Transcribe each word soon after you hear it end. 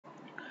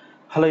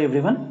Hello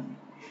everyone.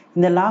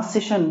 In the last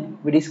session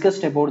we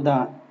discussed about the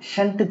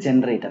shunt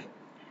generator.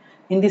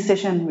 In this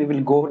session we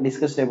will go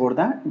discuss about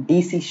the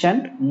DC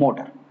shunt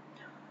motor.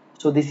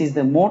 So this is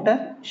the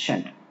motor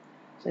shunt.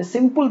 So a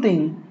simple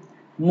thing,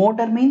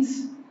 motor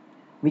means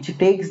which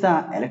takes the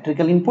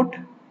electrical input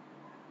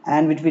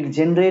and which will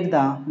generate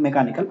the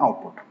mechanical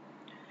output.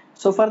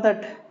 So for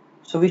that,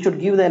 we should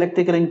give the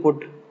electrical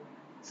input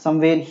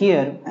somewhere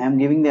here. I am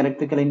giving the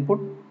electrical input.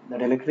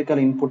 That electrical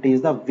input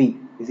is the V.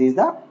 This is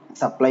the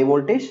supply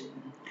voltage.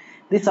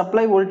 This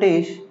supply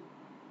voltage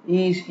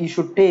is, you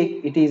should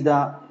take, it is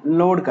the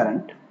load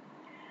current,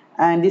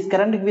 and this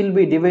current will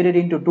be divided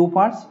into two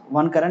parts.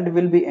 One current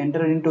will be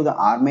entered into the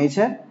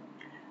armature,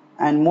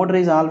 and motor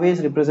is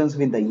always represents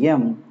with the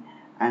M,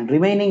 and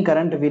remaining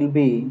current will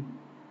be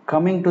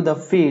coming to the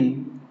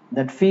field.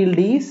 That field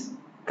is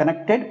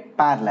connected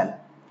parallel.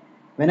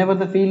 Whenever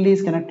the field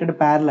is connected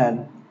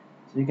parallel,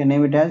 so you can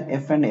name it as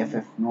F and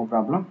FF, no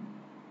problem,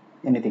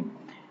 anything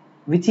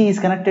which is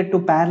connected to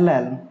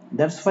parallel,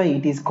 that's why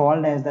it is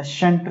called as the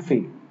shunt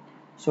field.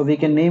 So we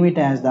can name it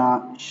as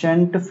the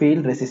shunt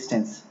field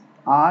resistance,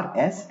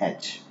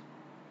 RSH.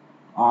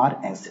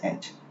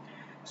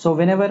 So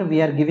whenever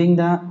we are giving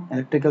the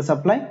electrical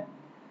supply,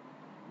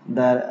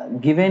 the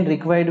given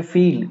required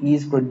field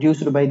is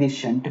produced by the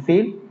shunt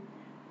field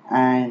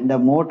and the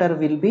motor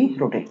will be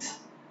rotates.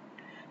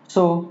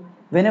 So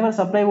whenever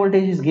supply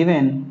voltage is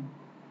given,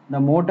 the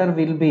motor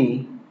will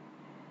be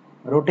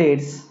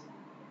rotates.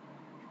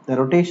 The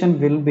rotation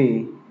will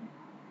be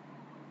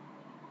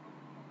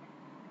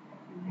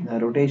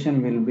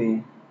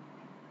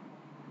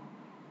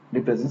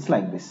represents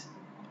like this.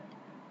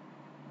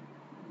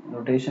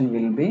 Rotation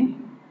will be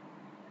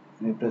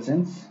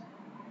represents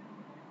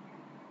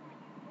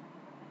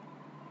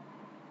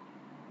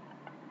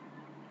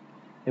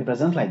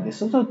like this.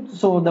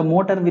 So the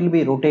motor will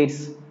be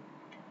rotates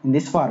in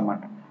this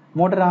format.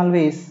 Motor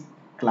always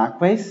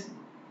clockwise,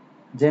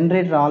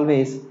 generator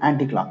always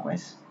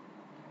anti-clockwise.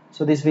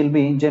 So this will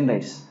be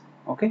generates,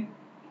 okay,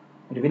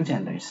 it will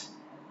generates.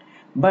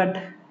 But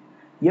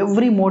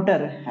every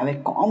motor have a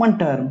common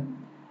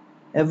term.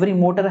 Every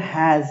motor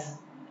has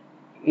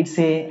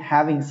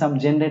having some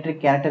generator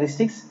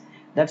characteristics.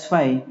 That's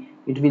why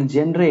it will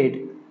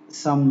generate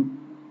some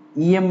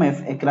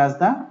EMF across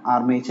the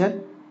armature,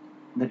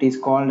 that is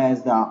called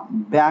as the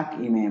back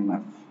EMF.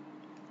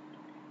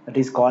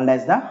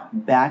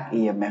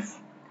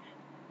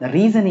 The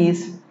reason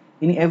is,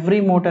 in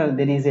every motor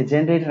there is a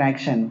generator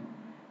action.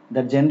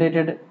 The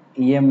generated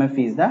EMF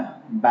is the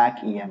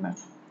back EMF.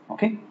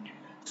 Okay,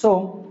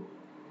 so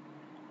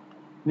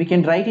we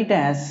can write it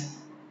as,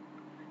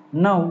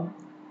 now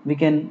we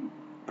can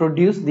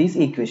produce these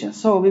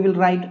equations. So we will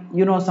write,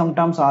 some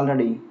terms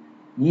already.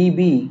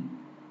 EB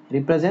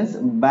represents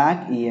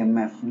back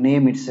EMF,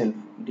 name itself,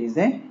 it is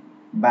a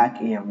back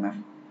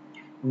EMF.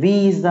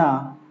 V is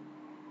the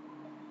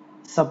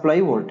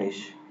supply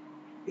voltage,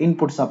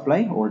 input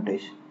supply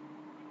voltage.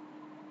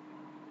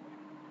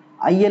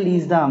 IL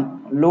is the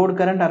load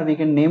current, or we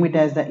can name it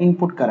as the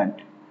input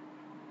current.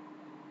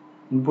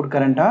 Input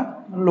current or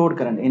load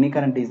current, any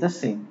current is the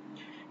same.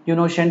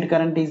 Shunt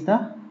current is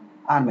the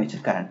armature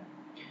current.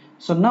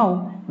 So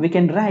now we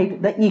can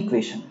write the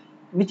equation.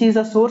 Which is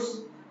the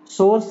source?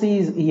 Source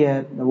is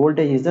here, the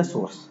voltage is the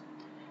source.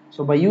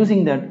 So by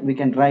using that, we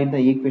can write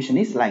the equation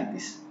is like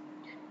this.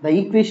 The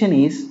equation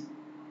is,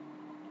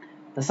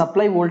 the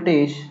supply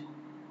voltage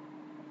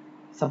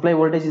is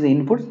the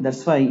input,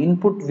 that's why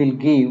input will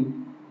give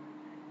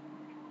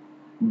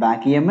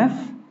back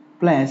EMF,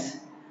 plus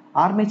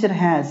armature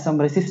has some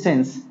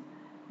resistance.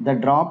 The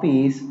drop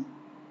is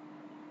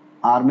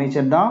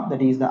armature drop,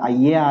 that is the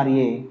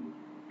IARA,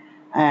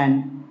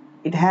 and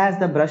it has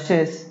the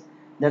brushes,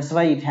 that's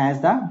why it has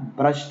the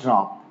brush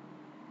drop.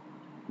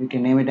 We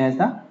can name it as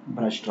the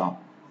brush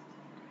drop.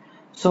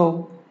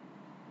 So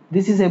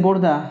this is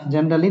about the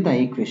generally the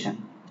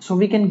equation. So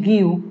we can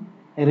give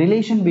a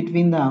relation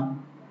between the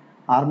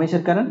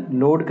armature current,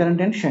 load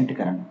current and shunt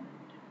current.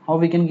 How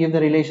we can give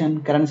the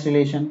relation, currents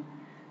relation?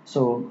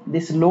 So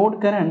this load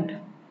current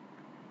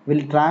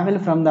will travel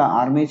from the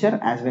armature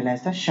as well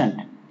as the shunt.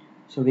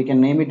 So we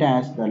can name it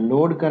as the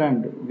load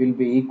current will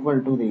be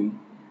equal to the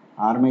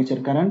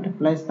armature current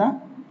plus the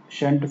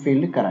shunt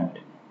field current.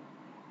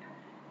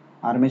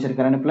 Armature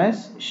current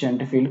plus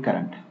shunt field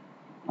current.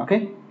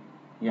 Okay?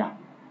 Yeah.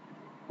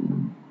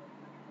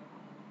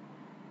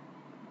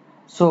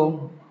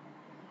 So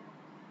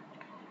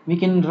we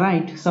can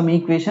write some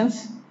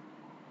equations.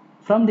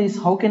 From this,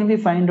 how can we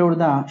find out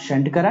the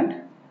shunt current?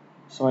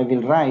 So I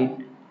will write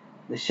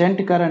the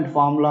shunt current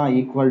formula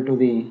equal to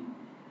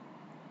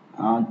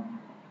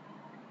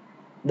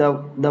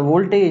the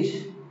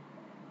voltage.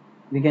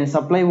 We can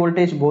supply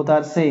voltage, both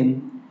are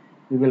same.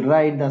 We will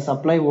write the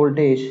supply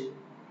voltage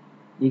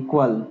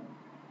equal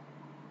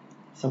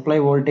supply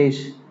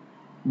voltage.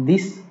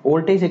 This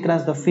voltage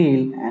across the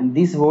field and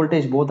this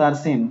voltage both are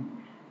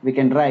same. We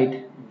can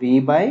write V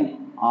by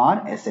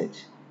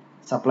RSH,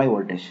 supply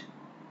voltage.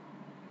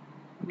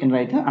 We can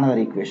write another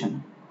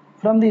equation.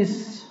 From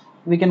this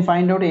we can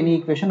find out any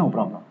equation, no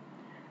problem.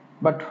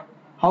 But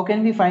How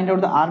can we find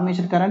out the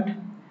armature current?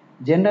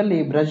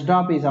 Generally, brush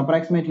drop is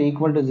approximately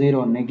equal to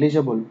 0,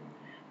 negligible.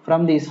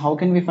 From this, how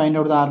can we find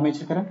out the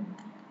armature current?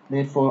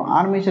 Therefore,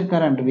 armature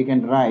current we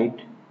can write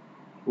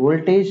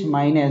voltage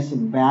minus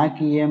back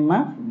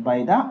EMF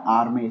by the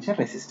armature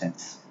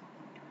resistance.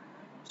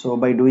 So,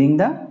 by doing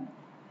the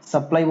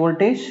supply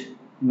voltage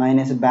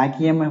minus back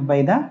EMF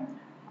by the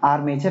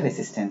armature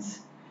resistance,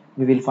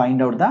 we will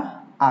find out the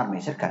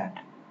armature current.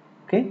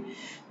 Okay,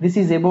 this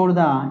is about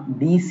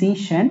the DC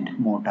shunt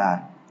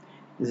motor.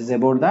 This is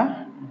about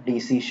the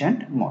DC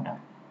shunt motor.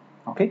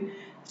 Okay,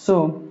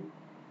 so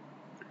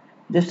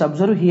just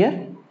observe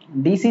here,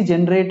 DC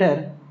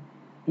generator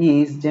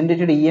is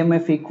generated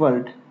EMF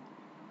equal to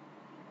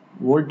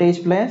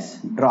voltage plus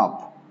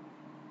drop.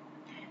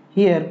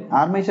 Here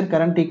armature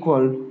current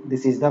equal,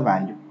 this is the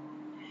value.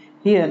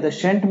 Here the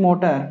shunt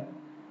motor,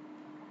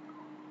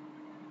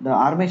 the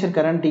armature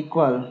current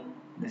equal,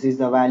 this is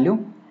the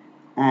value,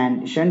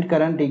 and shunt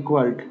current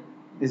equal,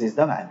 this is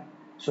the value.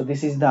 So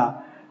this is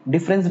the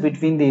difference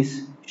between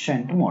this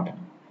shunt motor.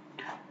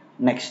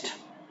 Next,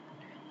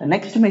 the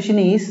next machine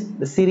is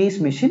the series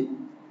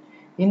machine.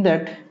 In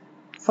that,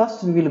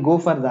 first we will go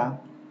for the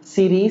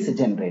series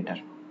generator.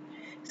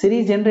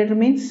 Series generator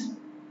means,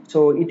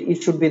 so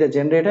it should be the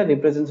generator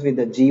represents with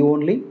the G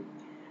only,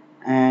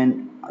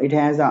 and it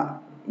has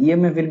a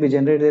EMF will be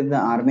generated in the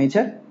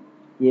armature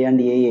A and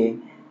AA,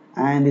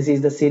 and this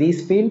is the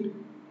series field.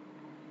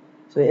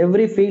 So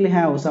every field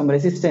have some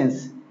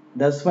resistance,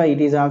 that's why it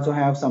is also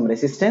have some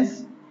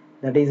resistance,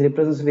 that is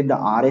represents with the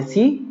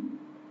RSE,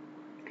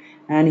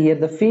 and here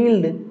the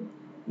field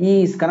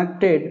is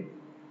connected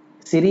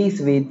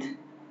series with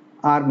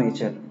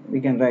armature.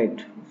 We can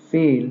write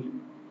field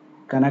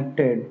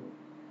connected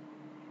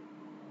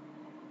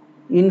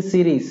in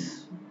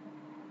series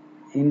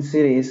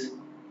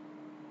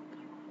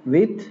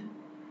with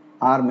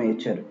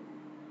armature.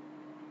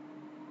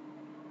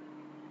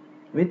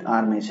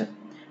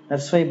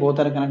 That's why both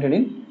are connected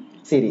in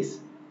series.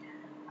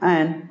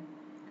 And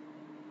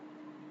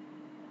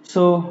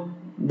so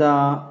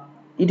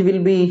it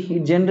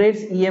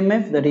generates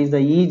EMF, that is the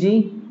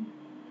EG,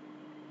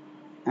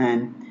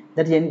 and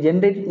that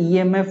generated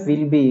EMF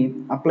will be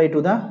applied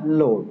to the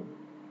load.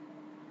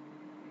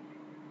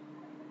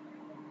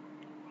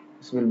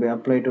 This will be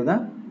applied to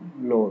the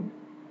load.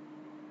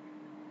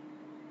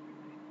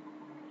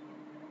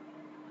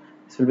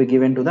 This will be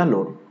given to the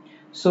load.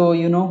 So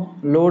you know,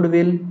 load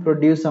will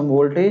produce some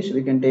voltage,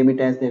 we can take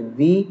it as the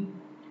V,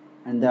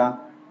 and the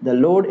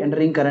load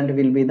entering current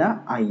will be the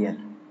IL,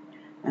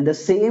 and the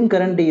same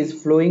current is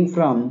flowing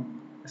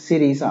from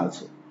series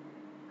also,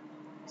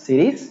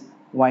 series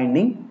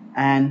winding,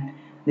 and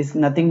this is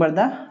nothing but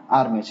the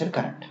armature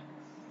current.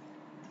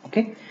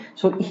 Okay,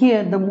 so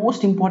here the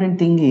most important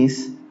thing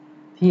is,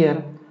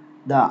 here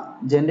the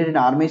generated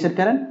armature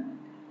current,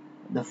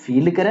 the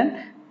field current,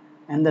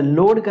 and the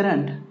load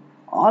current,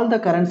 all the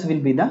currents will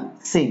be the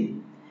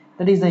same.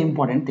 That is the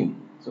important thing.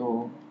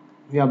 So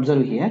if you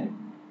observe here,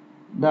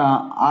 the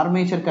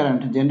armature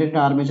current, generated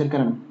armature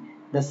current,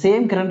 the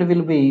same current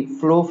will be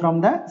flow from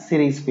the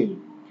series field.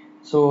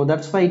 So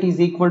that's why it is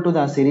equal to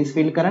the series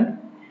field current,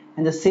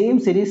 and the same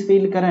series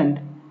field current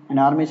and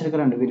armature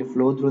current will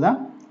flow through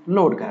the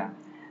load current.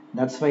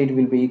 That's why it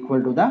will be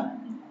equal to the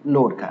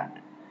load current.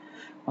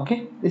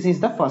 Okay, this is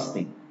the first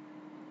thing.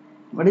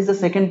 What is the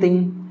second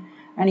thing?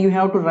 And you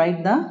have to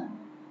write the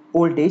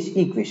voltage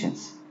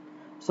equations.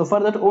 So for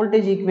that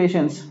voltage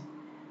equations,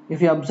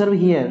 if you observe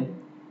here,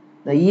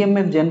 the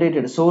EMF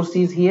generated source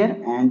is here,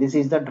 and this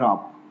is the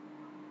drop.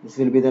 This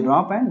will be the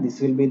drop, and this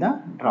will be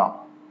the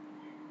drop.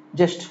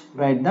 Just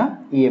write the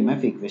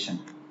EMF equation.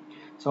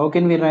 So how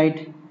can we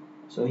write?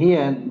 So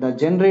here the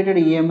generated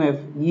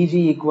EMF EG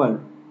equal,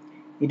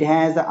 it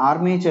has the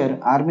armature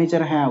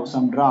have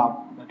some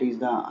drop, that is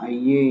the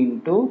IA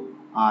into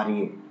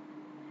RA,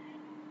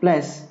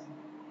 plus,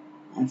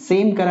 and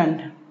same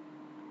current,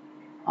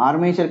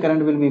 armature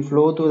current will be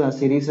flow to the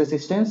series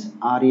resistance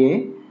RA,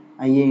 IA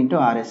into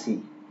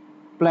RSC,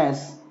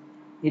 plus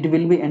it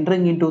will be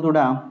entering into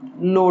the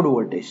load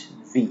voltage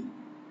V.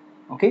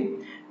 Okay,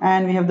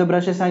 and we have the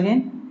brushes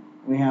again,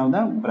 we have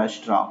the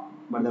brush drop,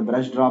 but the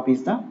brush drop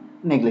is the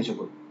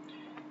negligible.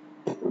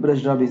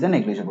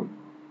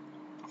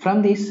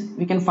 From this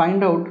we can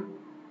find out,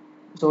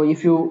 so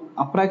if you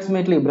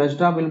approximately brush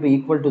drop will be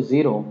equal to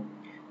 0,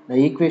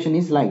 the equation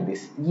is like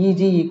this: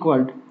 EG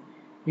equal to,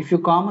 if you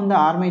common the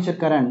armature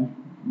current,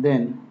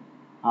 then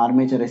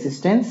armature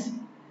resistance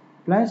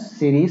plus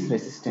series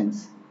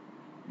resistance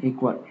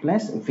equal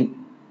plus V,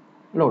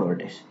 load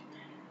voltage.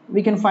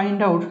 We can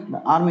find out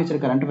the armature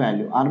current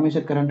value.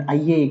 Armature current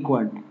IA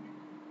equal to,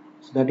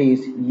 so that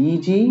is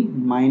EG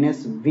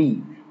minus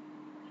V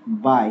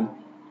by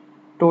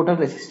total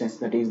resistance,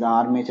 that is the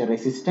armature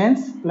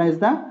resistance plus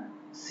the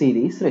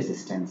series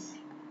resistance.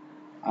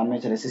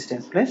 Armature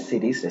resistance plus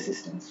series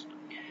resistance.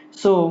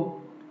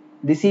 So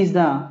this is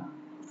the,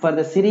 for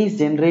the series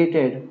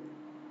generated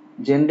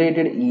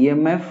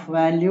EMF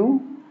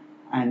value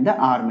and the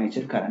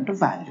armature current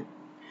value.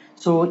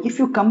 So if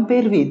you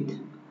compare with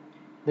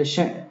the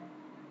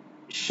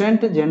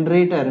shunt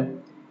generator,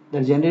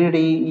 the generated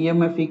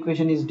EMF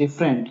equation is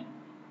different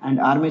and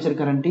armature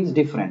current is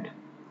different.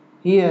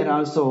 Here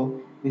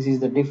also this is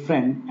the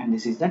different and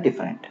this is the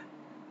different.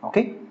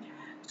 Okay,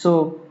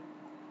 so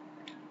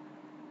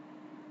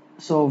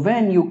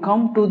when you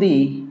come to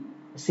the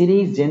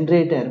series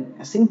generator,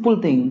 a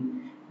simple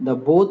thing, the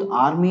both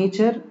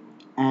armature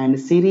and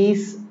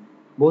series,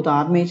 both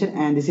armature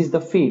and this is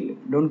the field,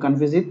 don't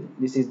confuse it,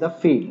 this is the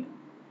field,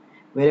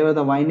 wherever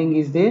the winding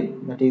is there,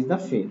 that is the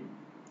field.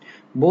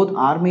 Both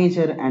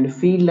armature and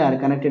field are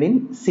connected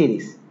in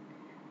series,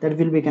 that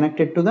will be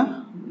connected to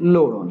the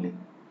load only,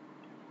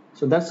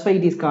 so that's why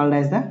it is called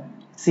as the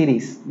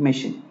series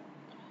machine.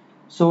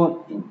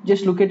 So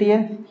just look at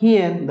here,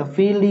 here the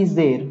field is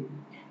there,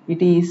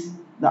 it is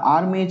the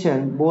armature,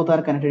 both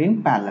are connected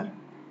in parallel,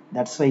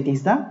 that's why it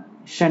is the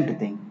shunt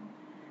thing.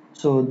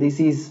 So this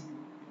is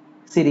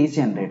series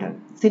generator.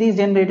 Series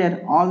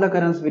generator, all the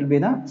currents will be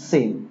the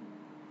same,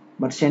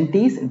 but shunt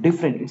is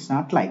different, it's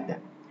not like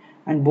that,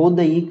 and both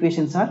the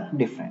equations are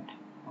different.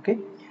 Okay,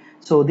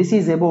 so this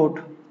is about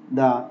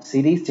the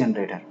series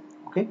generator.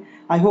 Okay,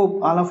 I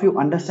hope all of you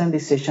understand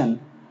this session.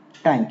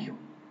 Thank you.